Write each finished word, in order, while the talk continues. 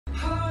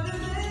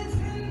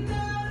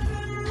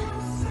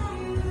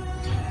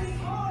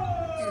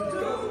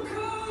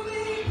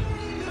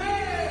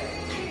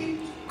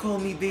Call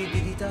me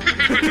baby, Dita.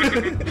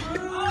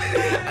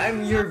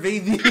 I'm your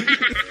baby.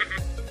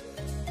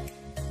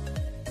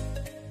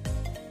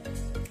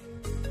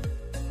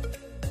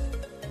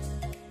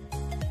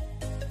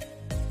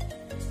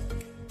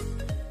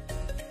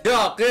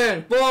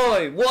 Jakin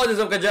boy, what is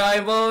up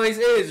kajayan boys?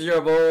 It's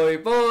your boy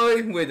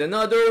with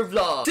another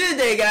vlog.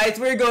 Today guys,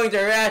 we're going to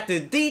react to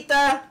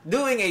Dita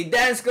doing a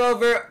dance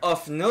cover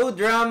of No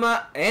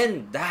Drama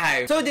and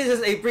Dive. So this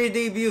is a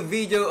pre-debut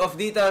video of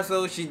Dita,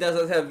 so she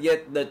doesn't have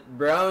yet that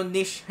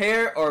brownish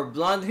hair or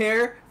blonde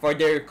hair for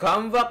their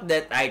comeback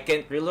that I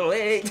can't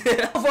relate.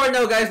 For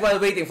now guys, while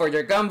waiting for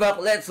their comeback,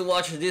 let's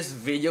watch this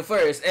video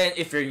first. And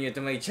if you're new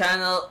to my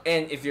channel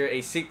and if you're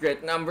a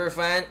secret number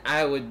fan,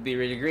 I would be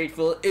really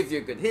grateful if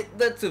you could hit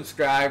that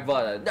subscribe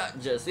button. Not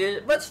just hit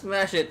it, but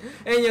smash it.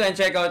 And you can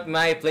check out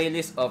my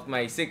playlist of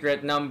my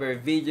secret number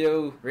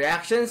video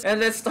reactions. And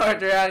let's start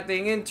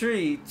reacting in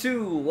 3,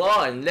 2,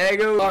 1,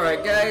 Lego.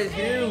 Alright guys,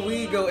 here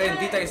we go. And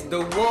Dita is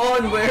the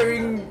one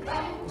wearing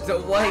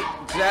the white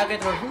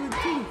jacket or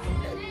hoodie.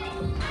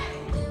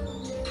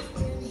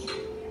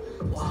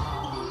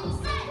 Wow.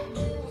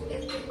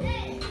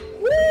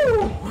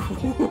 Woo!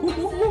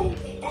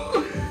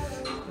 Oh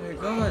my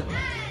god.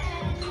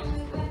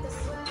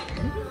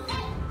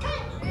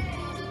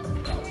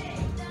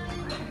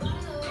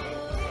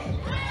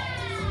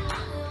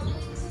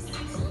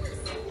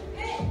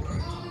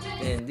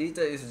 And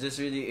Dita is just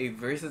really a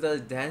versatile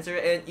dancer,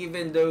 and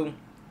even though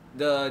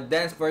the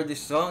dance for this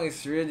song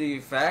is really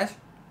fast,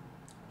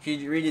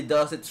 she really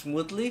does it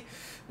smoothly.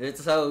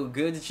 That's how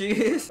good she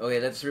is. Okay,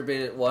 let's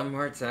repeat it one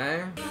more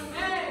time.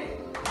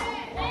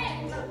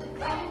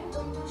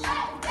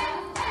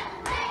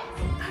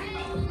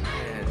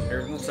 And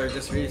her moves are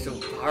just really so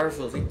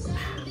powerful. And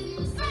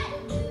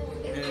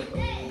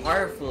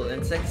powerful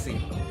and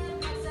sexy.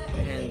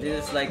 And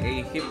this is like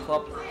a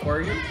hip-hop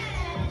choreo,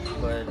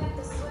 but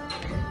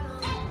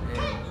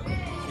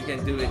you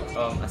can do it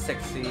in a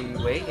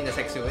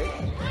sexy way.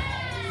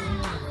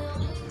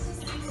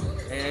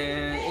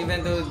 And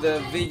even though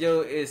the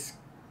video is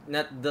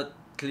not that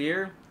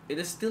clear, it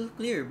is still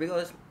clear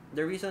because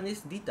the reason is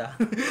Dita.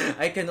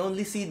 I can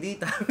only see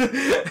Dita.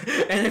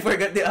 And I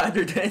forgot the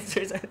other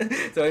dancers.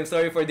 So I'm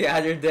sorry for the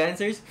other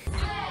dancers.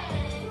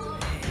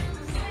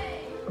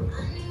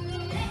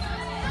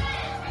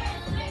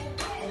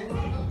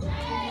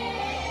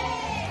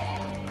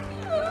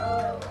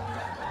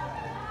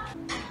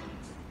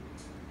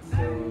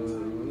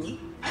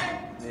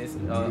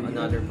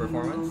 Another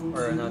performance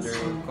or another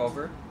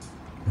cover.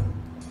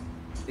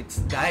 It's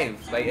Dive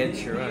by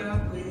Sheeran.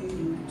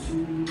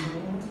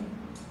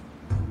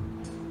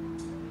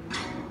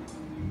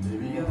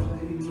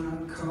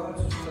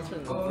 Such a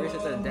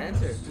versatile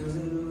dancer.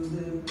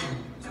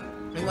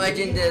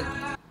 Imagine that.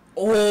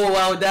 Oh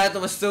wow, that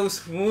was so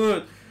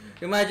smooth.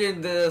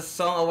 Imagine the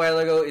song a while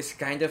ago is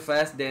kind of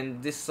fast, then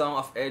this song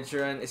of Ed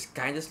Sheeran is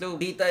kind of slow.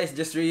 Dita is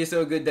just really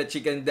so good that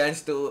she can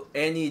dance to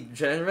any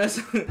genres.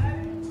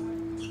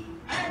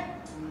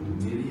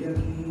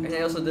 And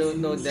I also don't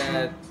know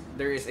that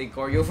there is a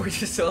choreo for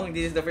this song.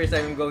 This is the first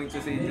time I'm going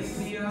to see this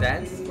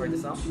dance for the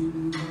song.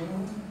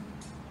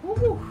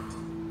 Woo!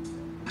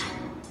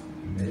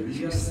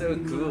 She's so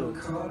cool.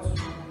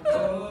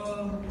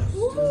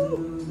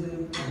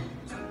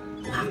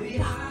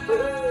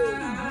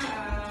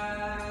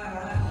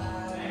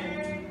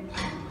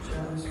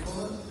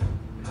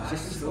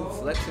 She's so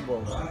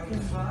flexible.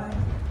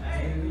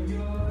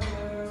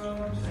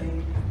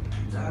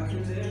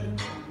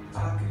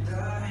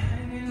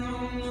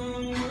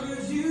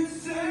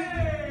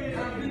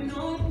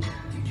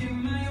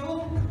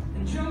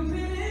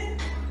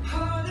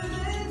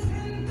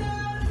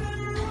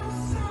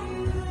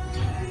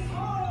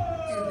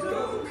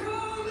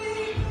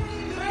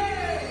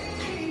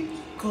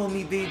 Call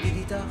me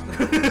baby, Dita.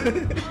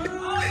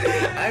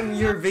 I'm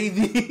your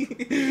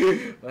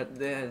baby. But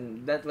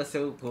then that was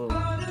so cool.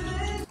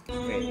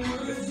 Okay,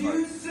 this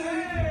part.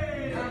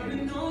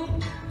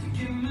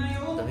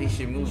 The way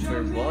she moves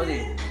her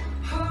body.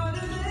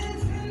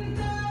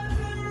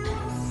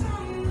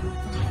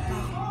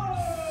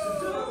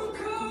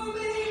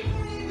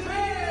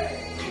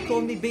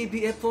 Call me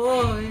baby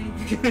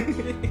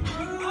epoycruzPH.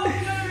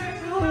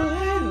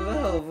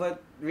 Wow,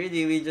 but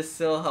really we just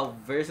saw how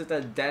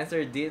versatile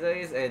dancer Dita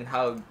is and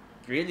how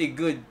really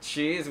good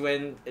she is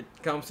when it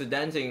comes to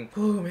dancing.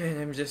 Oh man,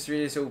 I'm just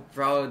really so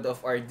proud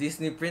of our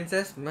Disney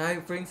princess, my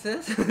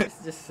princess.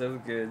 It's just so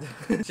good.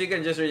 She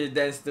can just really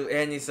dance to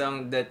any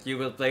song that you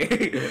will play.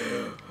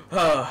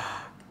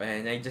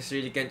 And I just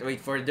really can't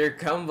wait for their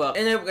comeback.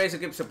 And I hope guys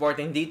will keep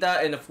supporting Dita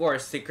and of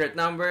course secret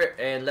number,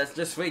 and let's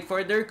just wait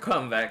for their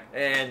comeback.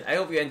 And I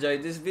hope you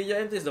enjoyed this video,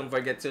 and please don't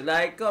forget to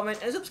like, comment,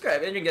 and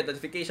subscribe, and ring the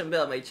notification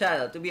bell on my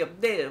channel to be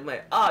updated on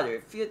my other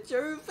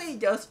future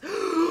videos.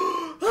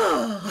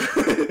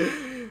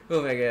 Oh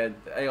my god,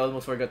 I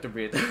almost forgot to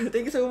breathe.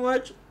 Thank you so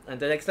much.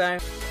 Until next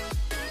time.